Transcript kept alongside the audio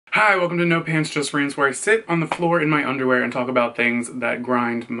Hi, welcome to No Pants Just Rants, where I sit on the floor in my underwear and talk about things that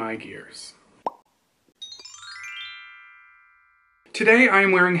grind my gears. Today I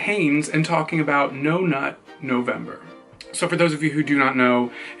am wearing Hanes and talking about No Nut November. So for those of you who do not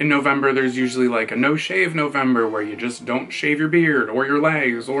know, in November there's usually like a no shave November where you just don't shave your beard or your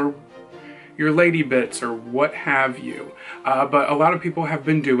legs or your lady bits or what have you. But a lot of people have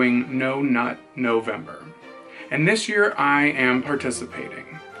been doing No Nut November. And this year I am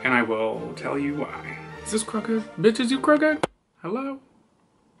participating. And I will tell you why. Is this crooked? Bitches, you crooked? Hello?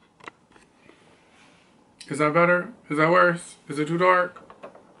 Is that better? Is that worse? Is it too dark?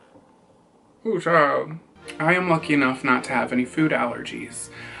 Ooh, child. I am lucky enough not to have any food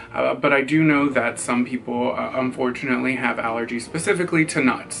allergies. But I do know that some people, unfortunately, have allergies specifically to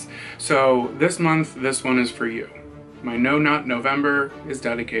nuts. So this month, this one is for you. My No Nut November is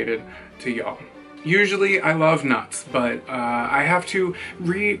dedicated to y'all. Usually I love nuts, but I have to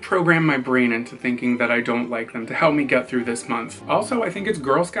reprogram my brain into thinking that I don't like them to help me get through this month. Also, I think it's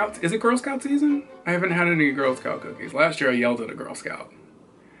Girl Scouts. Is it Girl Scout season? I haven't had any Girl Scout cookies. Last year I yelled at a Girl Scout.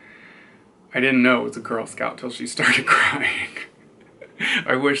 I didn't know it was a Girl Scout till she started crying.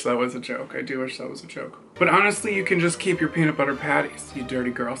 I wish that was a joke. I do wish that was a joke. But honestly, you can just keep your peanut butter patties, you dirty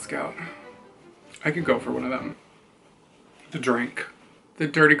Girl Scout. I could go for one of them. The drink. The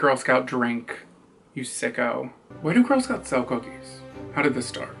dirty Girl Scout drink. You sicko. Why do Girl Scouts sell cookies? How did this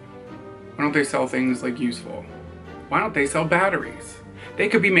start? Why don't they sell things like useful? Why don't they sell batteries? They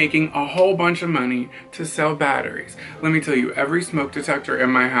could be making a whole bunch of money to sell batteries. Let me tell you, every smoke detector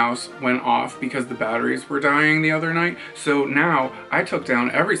in my house went off because the batteries were dying the other night. So now I took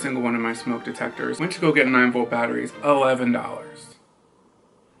down every single one of my smoke detectors. Went to go get 9-volt batteries, $11.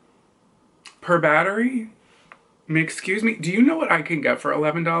 Per battery? Excuse me, do you know what I can get for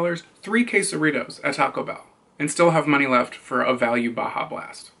 $11? 3 quesadillas at Taco Bell and still have money left for a value Baja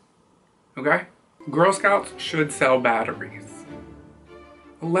Blast. Okay? Girl Scouts should sell batteries.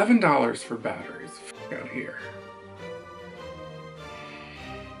 $11 for batteries. F out here.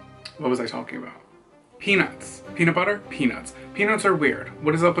 What was I talking about? Peanuts. Peanut butter? Peanuts. Peanuts are weird.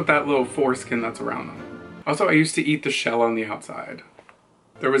 What is up with that little foreskin that's around them? Also, I used to eat the shell on the outside.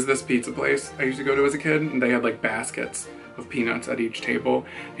 There was this pizza place I used to go to as a kid, and they had like baskets of peanuts at each table,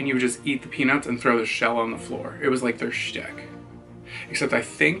 and you would just eat the peanuts and throw the shell on the floor. It was like their shtick. Except I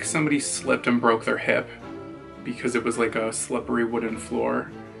think somebody slipped and broke their hip because it was like a slippery wooden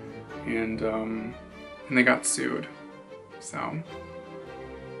floor, and they got sued. So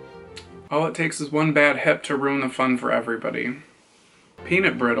all it takes is one bad hip to ruin the fun for everybody.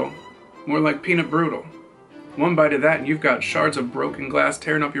 Peanut brittle, more like peanut brutal. One bite of that and you've got shards of broken glass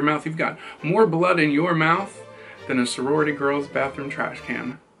tearing up your mouth. You've got more blood in your mouth than a sorority girl's bathroom trash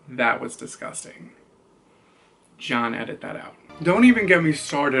can. That was disgusting. John, edit that out. Don't even get me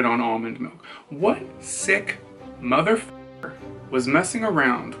started on almond milk. What sick motherfucker was messing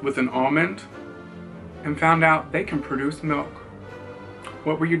around with an almond and found out they can produce milk?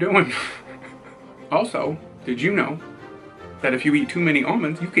 What were you doing? Also, did you know that if you eat too many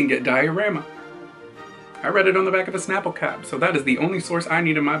almonds, you can get diorama? I read it on the back of a Snapple cap, so that is the only source I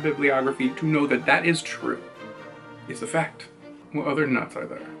need in my bibliography to know that that is true. It's a fact. What other nuts are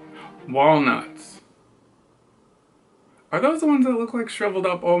there? Walnuts. Are those the ones that look like shriveled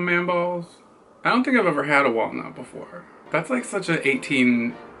up old man balls? I don't think I've ever had a walnut before. That's like such an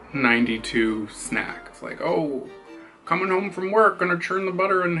 1892 snack. It's like, oh, coming home from work, gonna churn the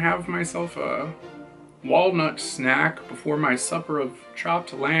butter and have myself a walnut snack before my supper of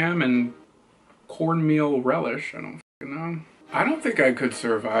chopped lamb and cornmeal relish. I don't fucking know. I don't think I could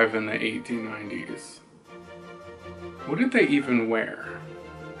survive in the 1890s. What did they even wear?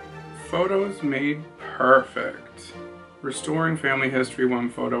 Photos made perfect. Restoring family history one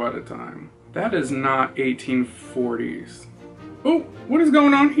photo at a time. That is not 1840s. Oh, what is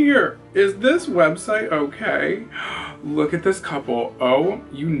going on here? Is this website okay? Look at this couple. Oh,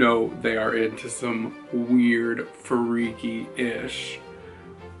 you know they are into some weird, freaky-ish.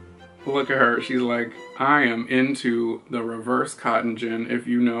 Look at her, she's like, I am into the reverse cotton gin, if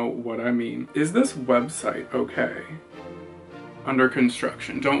you know what I mean. Is this website okay? Under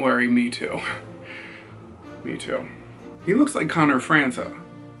construction. Don't worry, me too. Me too. He looks like Connor Franta.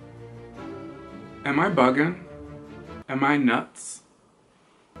 Am I bugging? Am I nuts?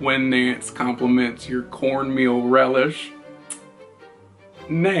 When Nance compliments your cornmeal relish.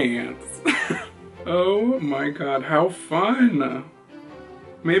 Nance. Oh my god, how fun.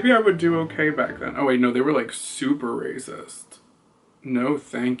 Maybe I would do okay back then. Oh wait, no, they were like super racist. No,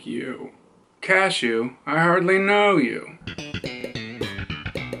 thank you. Cashew, I hardly know you.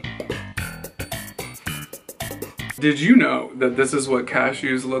 Did you know that this is what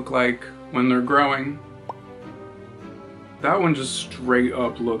cashews look like when they're growing? That one just straight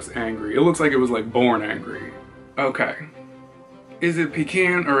up looks angry. It looks like it was like born angry. Okay. Is it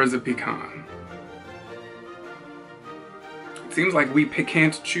pecan or is it pecan? It seems like we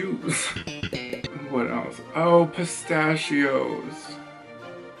can't choose. What else? Oh, pistachios.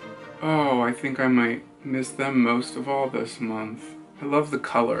 Oh, I think I might miss them most of all this month. I love the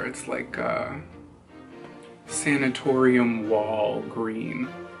color. It's like sanatorium wall green.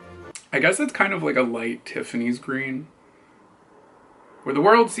 I guess it's kind of like a light Tiffany's green. Where the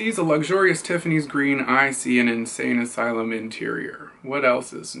world sees a luxurious Tiffany's green, I see an insane asylum interior. What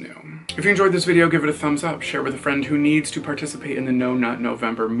else is new? If you enjoyed this video, give it a thumbs up. Share with a friend who needs to participate in the No Nut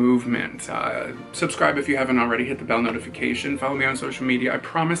November movement. Subscribe if you haven't already. Hit the bell notification. Follow me on social media. I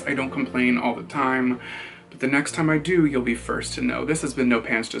promise I don't complain all the time. But the next time I do, you'll be first to know. This has been No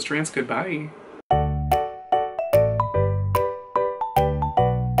Pants, Just Rants. Goodbye.